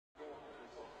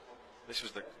This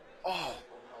was the...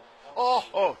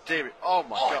 Oh, dear. Oh,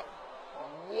 my God.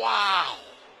 Wow.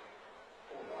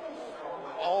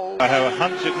 Oh. How a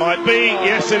hunch it might be.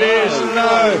 Yes, it is. No.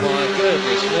 My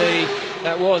goodness me.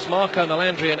 That was Marco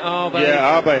Melandri and Arbe.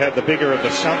 Yeah, Arbe had the bigger of the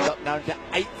shunts. Up now to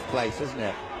 8th place, isn't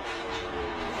it?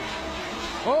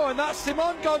 Oh, and that's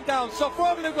Simon gone down.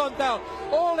 Sofroglou gone down.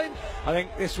 All in. I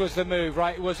think this was the move,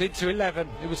 right? It was into 11.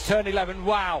 It was turn 11.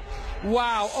 Wow.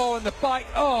 Wow. Oh, and the bike.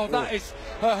 Oh, that is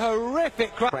a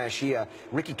horrific crash here.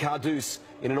 Ricky Cardouse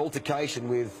in an altercation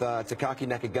with Takaki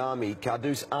Nakagami.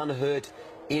 Cardouse unhurt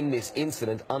in this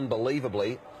incident,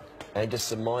 unbelievably, and just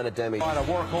some minor damage. Right,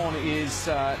 Warwick is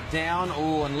down.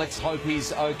 Oh, and let's hope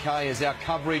he's okay as our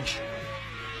coverage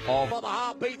of... But the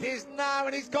heartbeat is now,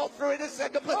 and he's got through in a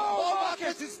second place. Oh,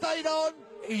 Marcus has stayed on.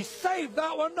 He saved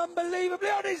that one unbelievably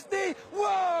on his knee.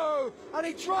 Whoa! And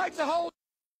he tried to hold...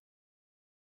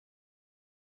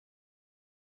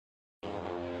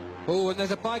 Oh, and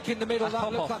there's a bike in the middle.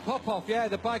 That looks like pop-off. Yeah,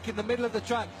 the bike in the middle of the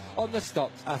track on the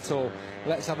stops at all.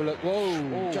 Let's have a look.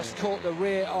 Whoa, just caught the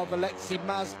rear of Alexi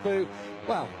Masbu.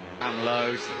 Well, and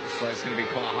low, so it's going to be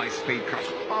quite a high-speed crash.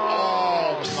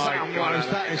 Oh, my God.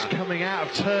 That is coming out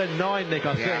of turn 9, Nick,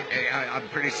 I think. Yeah, I'm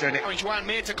pretty sure. Orange one,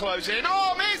 Mir to close in.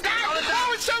 Oh, Mir's down!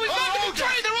 Oh, and so is London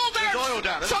Train. They're all down. Oil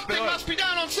down. Something must be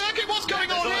down on circuit. What's going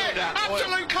on here?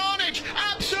 Absolute carnage.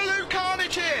 Absolute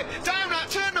carnage here. Down at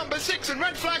turn number 6, and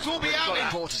red flags will be out.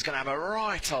 Porter's going to have a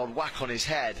right old whack on his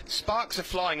head. Sparks are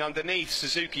flying underneath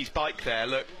Suzuki's bike there.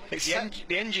 Look, it's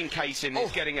the engine casing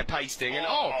is getting a pasting, and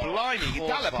blimey,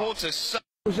 Dalla Porta's so...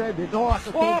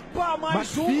 Opa,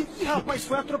 mais rapaz,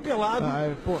 foi atropelado.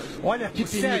 Olha aqui,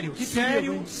 sério,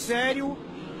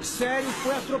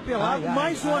 foi atropelado.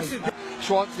 Mais acidente.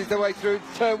 Schwantz is the way through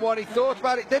turn 1. He thought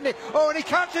about it, didn't he? Oh, and he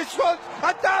catches Schwantz,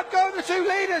 and down go the 2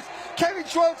 leaders. Kevin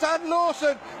Schwantz and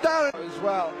Lawson down as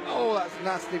well. Oh, that's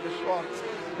nasty for Schwantz.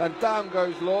 And down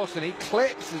goes Lawson. He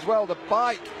clips as well the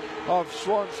bike of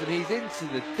Schwantz, and he's into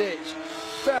the ditch.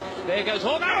 There goes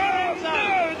Horner. Oh,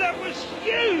 no, that was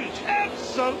huge.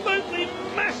 Absolutely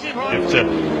massive.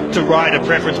 To ride a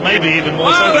preference, maybe even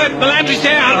more so. Oh, Melandri's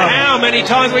down. How many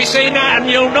times have we seen that? And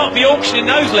you'll not be auctioning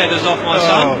those leathers off, my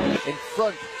son. In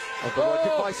front of the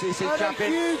Moto GP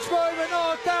champion. A huge moment.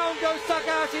 Oh, down goes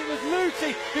Takahashi. It was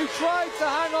Luti who tried to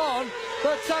hang on,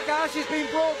 but Takahashi's been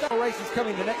brought down. The race is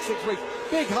coming the next 6 weeks.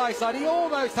 Big high side. He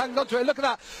almost hanged on to it. Look at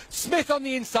that. Smith on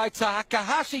the inside.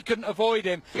 Takahashi couldn't avoid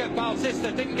him.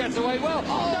 Bautista didn't get away well.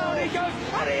 Oh, down he goes,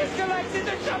 and he is collected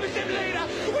the championship leader.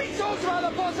 We talked about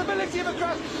the possibility of a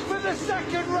crash for the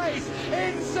second race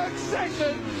in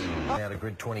succession. Out of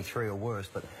grid 23 or worse,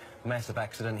 but massive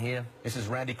accident here. This is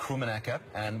Randy Krummenacker,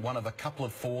 and one of a couple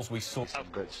of falls we saw.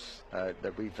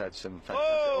 That we've had some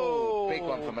fantastic, big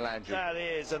one for Melandri. That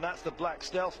is, and that's the black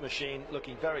stealth machine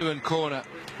looking very... And corner,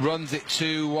 runs it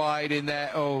too wide in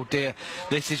there. Oh dear,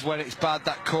 this is when it's bad.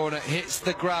 That corner hits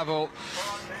the gravel.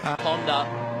 Honda,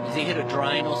 has he hit a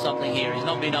drain or something here? He's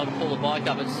not been able to pull the bike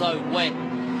up. It's so wet.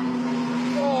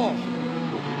 Oh.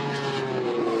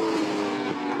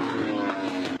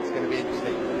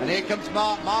 And here comes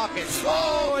Mark Marcus.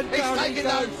 Oh, and he's taking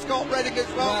down Scott Redding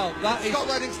as well. Scott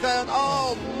Redding's down.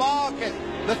 Oh, Marcus,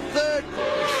 the third.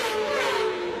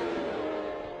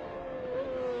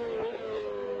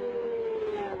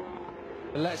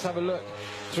 Let's have a look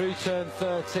through turn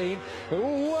 13.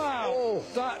 Oh, wow,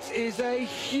 that is a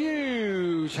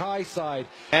huge high side.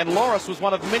 And Loris was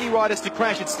one of many riders to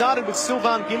crash. It started with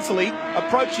Sylvain Ginsley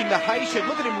approaching the hay shed.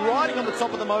 Look at him riding on the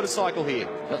top of the motorcycle here.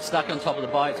 Got stuck on top of the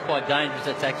bike. It's quite dangerous.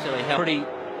 It's actually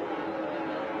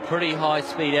pretty high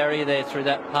speed area there through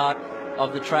that part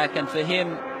of the track. And for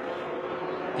him,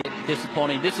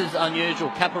 disappointing. This is unusual.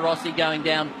 Caparossi going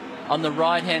down on the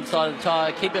right-hand side of the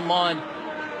tyre. Keep in mind,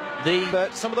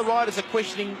 but some of the riders are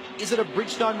questioning, is it a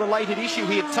Bridgestone-related issue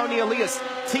here? Tony Elias,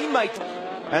 teammate,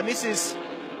 and this is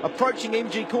approaching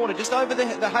MG corner, just over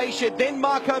the hay shed. Then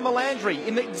Marco Melandri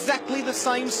in exactly the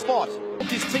same spot.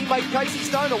 His teammate Casey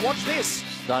Stoner, watch this.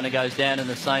 Stoner goes down in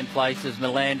the same place as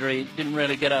Melandri. Didn't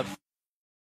really get a